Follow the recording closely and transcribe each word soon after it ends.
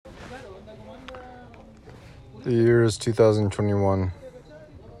The year is 2021.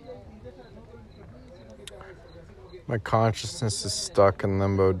 My consciousness is stuck in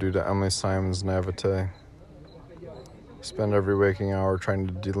limbo due to Emily Simon's naivete. I spend every waking hour trying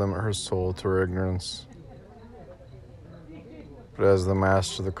to delimit her soul to her ignorance. But as the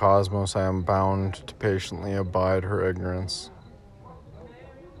master of the cosmos, I am bound to patiently abide her ignorance.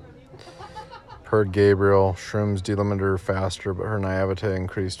 Per Gabriel, shrooms delimited her faster, but her naivete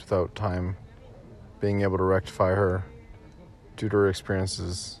increased without time being able to rectify her due to her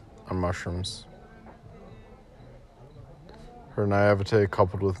experiences on mushrooms. Her naivete,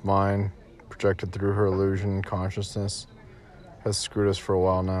 coupled with mine, projected through her illusion consciousness, has screwed us for a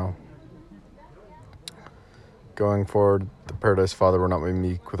while now. Going forward, the Paradise Father will not be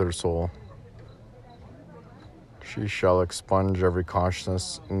meek with her soul. She shall expunge every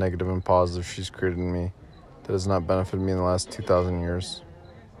consciousness, negative and positive, she's created in me that has not benefited me in the last 2,000 years.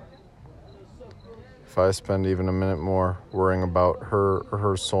 If I spend even a minute more worrying about her or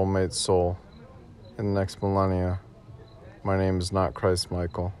her soulmate's soul in the next millennia, my name is not Christ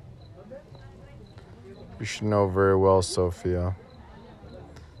Michael. You should know very well, Sophia,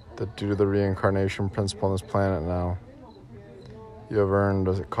 that due to the reincarnation principle on this planet now, you have earned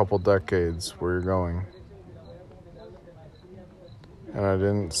a couple decades where you're going. And I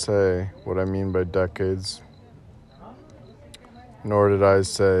didn't say what I mean by decades, nor did I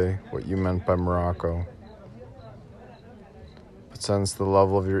say what you meant by Morocco. But since the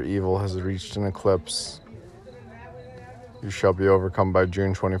level of your evil has reached an eclipse, you shall be overcome by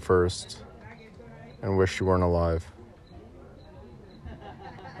June 21st and wish you weren't alive.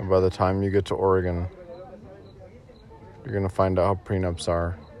 And by the time you get to Oregon, you're going to find out how prenups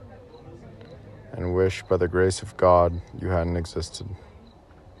are and wish by the grace of God you hadn't existed.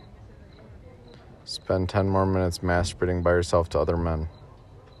 Spend 10 more minutes masturbating by yourself to other men.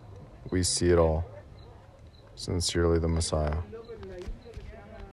 We see it all. Sincerely, the Messiah.